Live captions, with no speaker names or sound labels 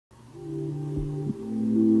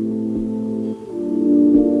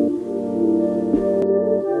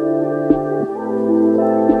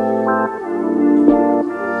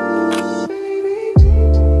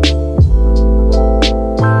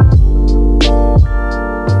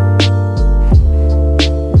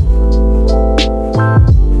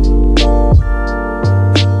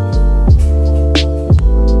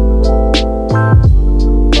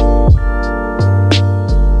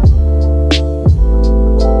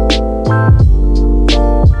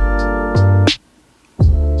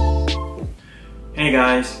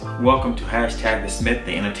Welcome to Hashtag The Smith,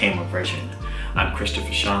 the entertainment version. I'm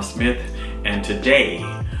Christopher Sean Smith, and today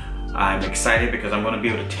I'm excited because I'm going to be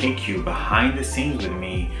able to take you behind the scenes with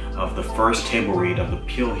me of the first table read of the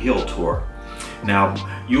Pill Hill tour. Now,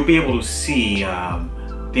 you'll be able to see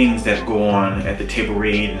things that go on at the table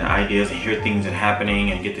read and ideas, and hear things that are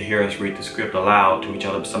happening, and get to hear us read the script aloud to each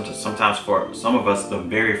other. Sometimes for some of us, the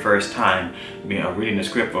very first time reading the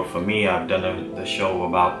script. But for me, I've done the show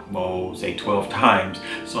about, say 12 times,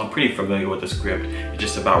 so I'm pretty familiar with the script. It's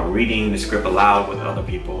just about reading the script aloud with other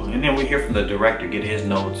people, and then we hear from the director, get his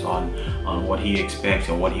notes on what he expects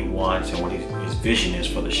and what he wants and what his vision is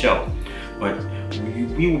for the show. But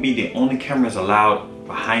we will be the only cameras allowed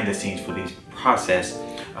behind the scenes for this process.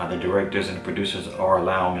 The directors and the producers are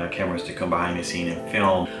allowing our cameras to come behind the scene and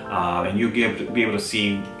film, and you'll be able to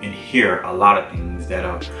see and hear a lot of things that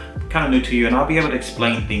are kind of new to you, and I'll be able to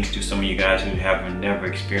explain things to some of you guys who have never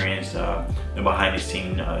experienced the behind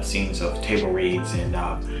the scenes of table reads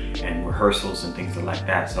and rehearsals and things like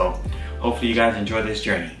that. So hopefully you guys enjoy this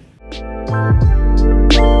journey.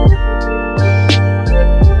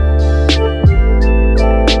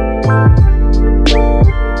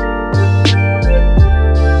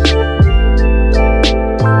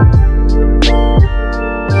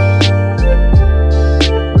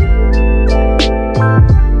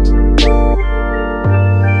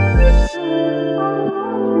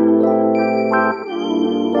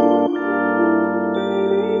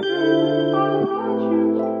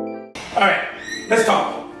 Alright, let's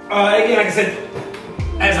talk. Again, like I said,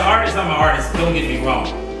 as an artist, I'm an artist, don't get me wrong.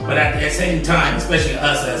 But at the same time, especially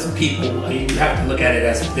us as people, you have to look at it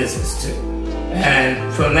as a business too.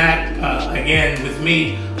 And from that, again, with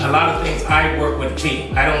me, a lot of things, I work with a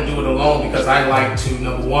team. I don't do it alone because I like to,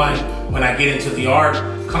 number one, when I get into the art,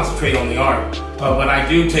 concentrate on the art. But I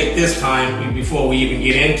do take this time, before we even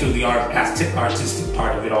get into the artistic part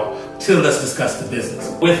of it all, to let's discuss the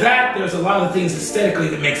business. With that, there's a lot of things aesthetically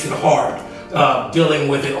that makes it hard dealing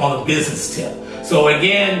with it on a business tip. So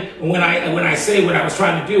again, when I say what I was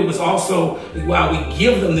trying to do was also, while we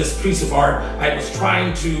give them this piece of art, I was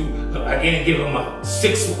trying to, again, give them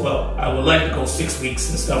I would like to go 6 weeks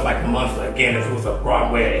and stuff, like a month, again, if it was a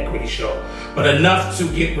Broadway equity show, but enough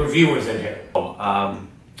to get reviewers in here.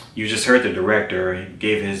 You just heard the director. He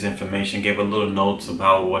gave his information, gave a little notes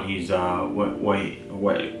about what he's,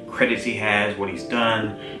 what credits he has, what he's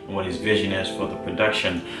done, and what his vision is for the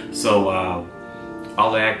production. So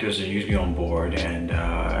all the actors are usually on board,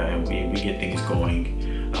 and we get things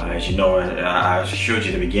going. As you know, I showed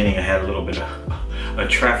you at the beginning, I had a little bit of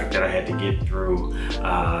traffic that I had to get through.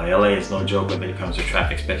 LA is no joke when it comes to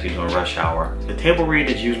traffic, especially during rush hour. The table read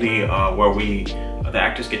is usually where the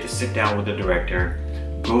actors get to sit down with the director,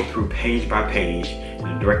 go through page by page, and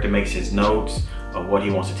the director makes his notes of what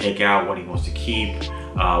he wants to take out, what he wants to keep,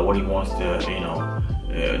 what he wants to,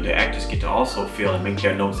 the actors get to also feel and make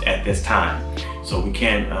their notes at this time. So we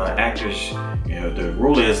can't, actors, the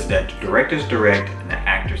rule is that the directors direct and the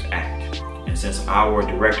actors act. And since our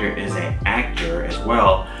director is an actor as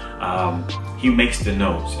well, he makes the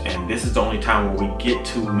notes, and this is the only time where we get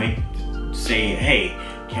to say, hey,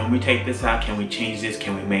 can we take this out? Can we change this?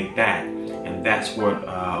 Can we make that? And that's what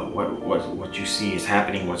you see is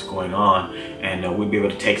happening, what's going on, and we'll be able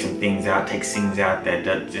to take some things out, take scenes out that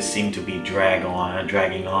just seem to be dragging on,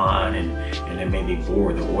 and then maybe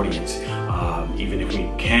bore the audience. Even if we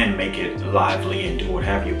can make it lively and do what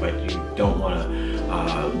have you, but you don't want to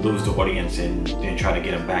lose the audience and then try to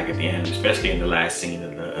get them back at the end, especially in the last scene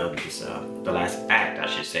of the last act, I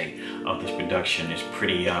should say, of this production. Is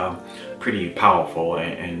pretty powerful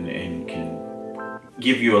and can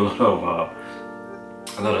give you a little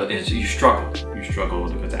you struggle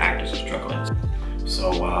because the actors are struggling.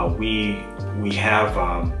 So we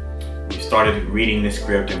started reading the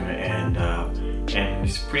script, and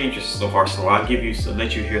it's pretty interesting so far. So I'll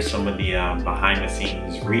let you hear some of the behind the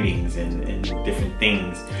scenes readings and different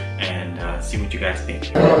things, and see what you guys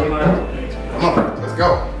think. Come on, let's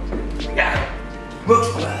go. Yeah.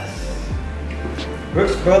 Brooks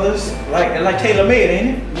Brothers, like tailor made,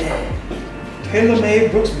 ain't it? Yeah.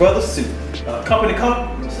 Tailor-made Brooks Brothers suit. Company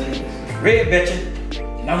car, Mercedes. red Betchin.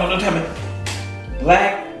 No, tell me.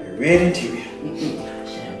 Black with red interior.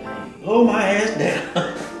 Champagne. Blow my ass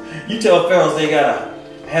down. You tell fellas they gotta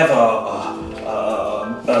have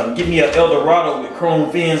give me an Eldorado with chrome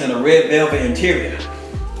fins and a red velvet interior.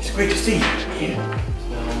 It's great to see you. Yeah.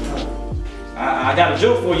 I got a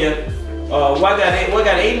joke for you. What got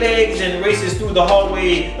 8 legs and races through the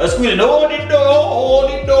hallway, squealing, oh the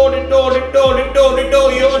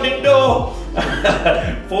door.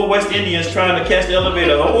 4 West Indians trying to catch the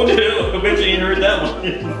elevator. Oh, I bet you ain't heard that one.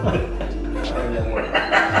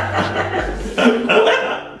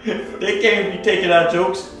 They can't be taking our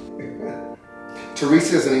jokes.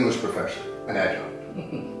 Teresa is an English professor, an adjunct.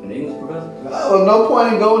 An English professor? Well, no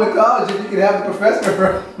point in going to college if you could have the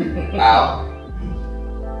professor. Al,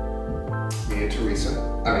 me and Teresa,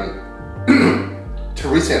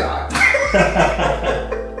 Teresa and I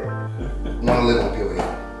want to live on Pill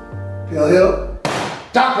Hill. Pill Hill?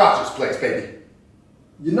 Doc Rogers' place, baby.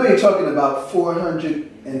 You know you're talking about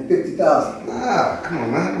 450,000. Ah, come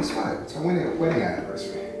on, man. What's right? It's our wedding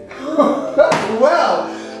anniversary. Well,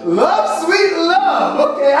 love, sweet love.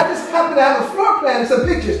 Okay, I just happen to have a floor plan and some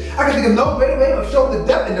pictures. I can think of no greater way of showing the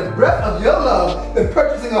depth and the breadth of your love than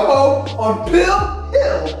purchasing a home on Pill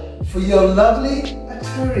Hill for your lovely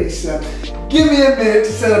Teresa. Give me a minute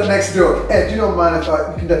to set up next door. Ed, you don't mind if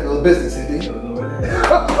I conduct a little business here, do you?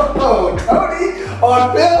 Oh, Tony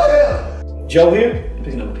on Pill Hill. Joe here?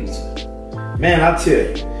 Picking up a pizza. Man, I tell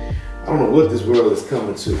you, I don't know what this world is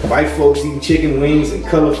coming to. White folks eating chicken wings and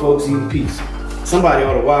colored folks eating pizza. Somebody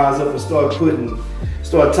ought to wise up and start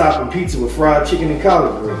topping pizza with fried chicken and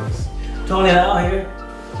collard greens. Tony and Al here.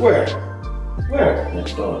 Where?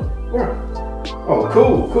 Next door. Where? Oh,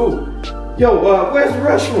 cool. Yo, where's the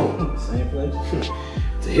restroom? Same place.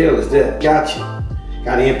 The hell is that? Gotcha.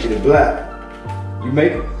 Gotta empty the bladder. You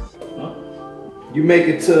make it? Huh? You make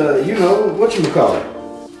it to, whatchamacallit?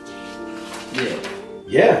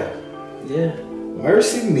 Yeah. Yeah.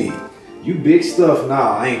 Mercy me. You big stuff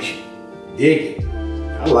now, ain't you? Dig it.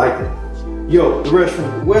 I like it. Yo, the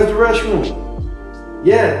restroom. Where's the restroom?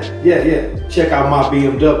 Yeah. Check out my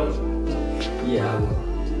BMW. Yeah, I will.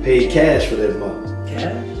 Paid cash for that month.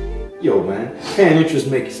 Cash? Yo, man, paying interest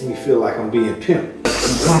makes me feel like I'm being pimped.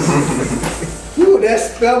 Ooh, that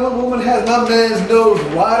Spelman woman has my man's nose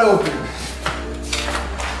wide open.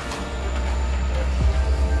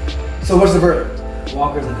 So what's the verdict?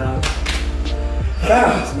 Walkers and Congress.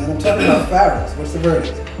 Farrells, man. I'm talking about Farrells. What's the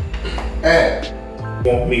verdict? Ed,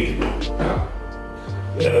 Want me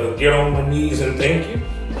to get on my knees and thank you?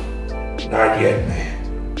 Not yet,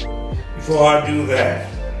 man. Before I do that,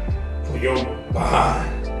 for your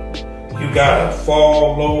behind, you gotta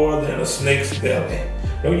fall lower than a snake's belly.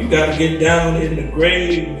 No, you gotta get down in the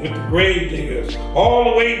grave with the grave diggers,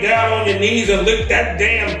 all the way down on your knees and lick that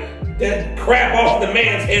crap off the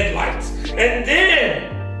man's headlights. And then,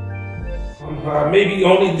 maybe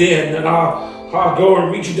only then I'll go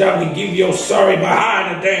and reach you down and give you your sorry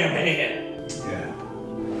behind a damn hand. Yeah.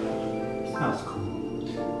 Sounds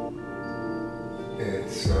cool.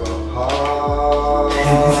 it's so hard to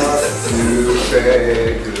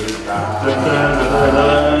say goodbye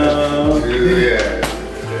to you.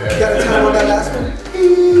 You got a time on that last one?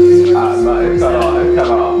 It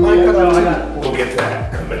cut off. Mine cut off too. We'll get to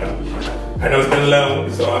that coming up. I know it's been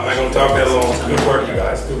long, so I'm not gonna talk that long. Good work, you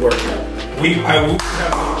guys. Good work. I will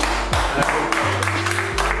have.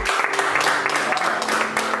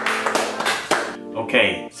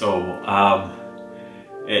 Okay, so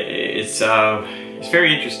it's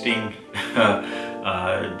very interesting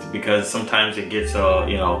because sometimes it gets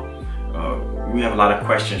we have a lot of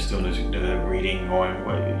questions during the reading, going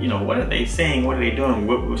what are they saying, what are they doing,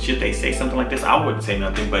 what should they say, something like this. I wouldn't say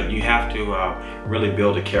nothing, but you have to really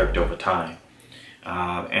build a character over time.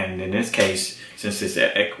 And in this case, since it's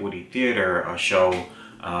an equity theater show,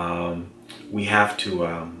 we have to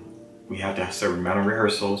have a certain amount of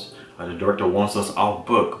rehearsals. The director wants us off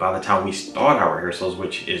book by the time we start our rehearsals,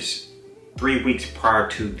 which is 3 weeks prior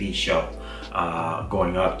to the show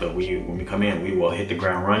going up. When we come in, we will hit the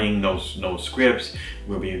ground running. No scripts.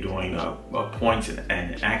 We'll be doing points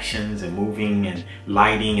and actions and moving and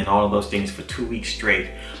lighting and all of those things for 2 weeks straight,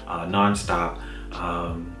 non-stop,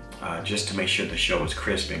 just to make sure the show is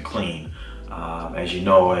crisp and clean. As you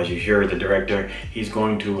know, as you hear the director, he's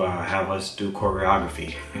going to have us do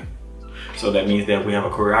choreography. So that means that we have a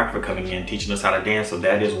choreographer coming in teaching us how to dance. So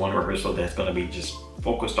that is one rehearsal that's going to be just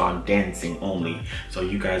focused on dancing only. So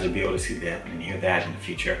you guys will be able to see that and hear that in the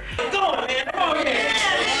future. Go on, man. Come on, man.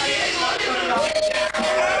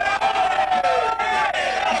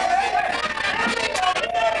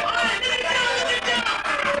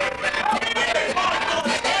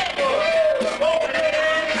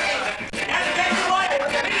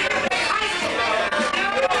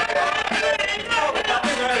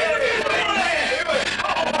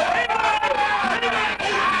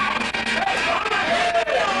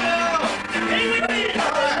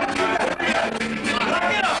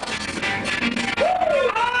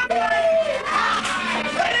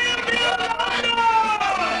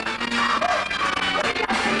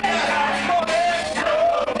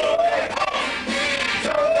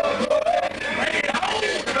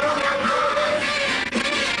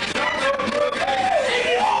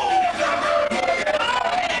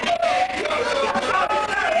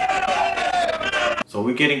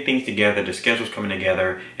 getting things together. The schedule's coming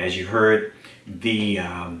together. As you heard, the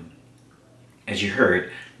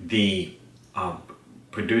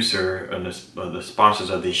producer and the sponsors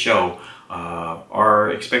of this show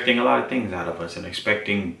are expecting a lot of things out of us and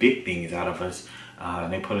expecting big things out of us.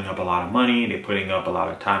 They're putting up a lot of money. They're putting up a lot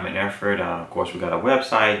of time and effort. Of course, we got a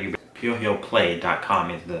website. PillHillPlay.com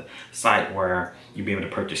is the site where you'll be able to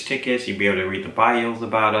purchase tickets. You'll be able to read the bios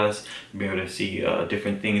about us. You'll be able to see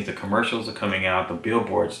different things. The commercials are coming out. The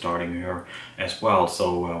billboard's starting here as well.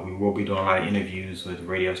 So we will be doing a lot of interviews with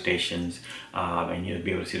radio stations, and you'll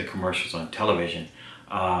be able to see the commercials on television.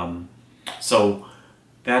 So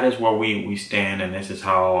that is where we stand, and this is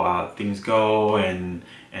how things go, and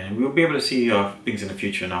we'll be able to see things in the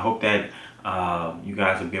future. And I hope that you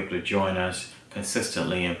guys will be able to join us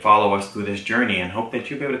consistently and follow us through this journey, and hope that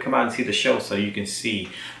you'll be able to come out and see the show so you can see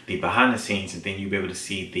the behind the scenes, and then you'll be able to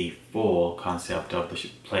see the full concept of the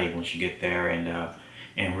play once you get there,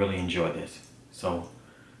 and really enjoy this. So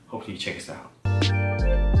hopefully you check us out.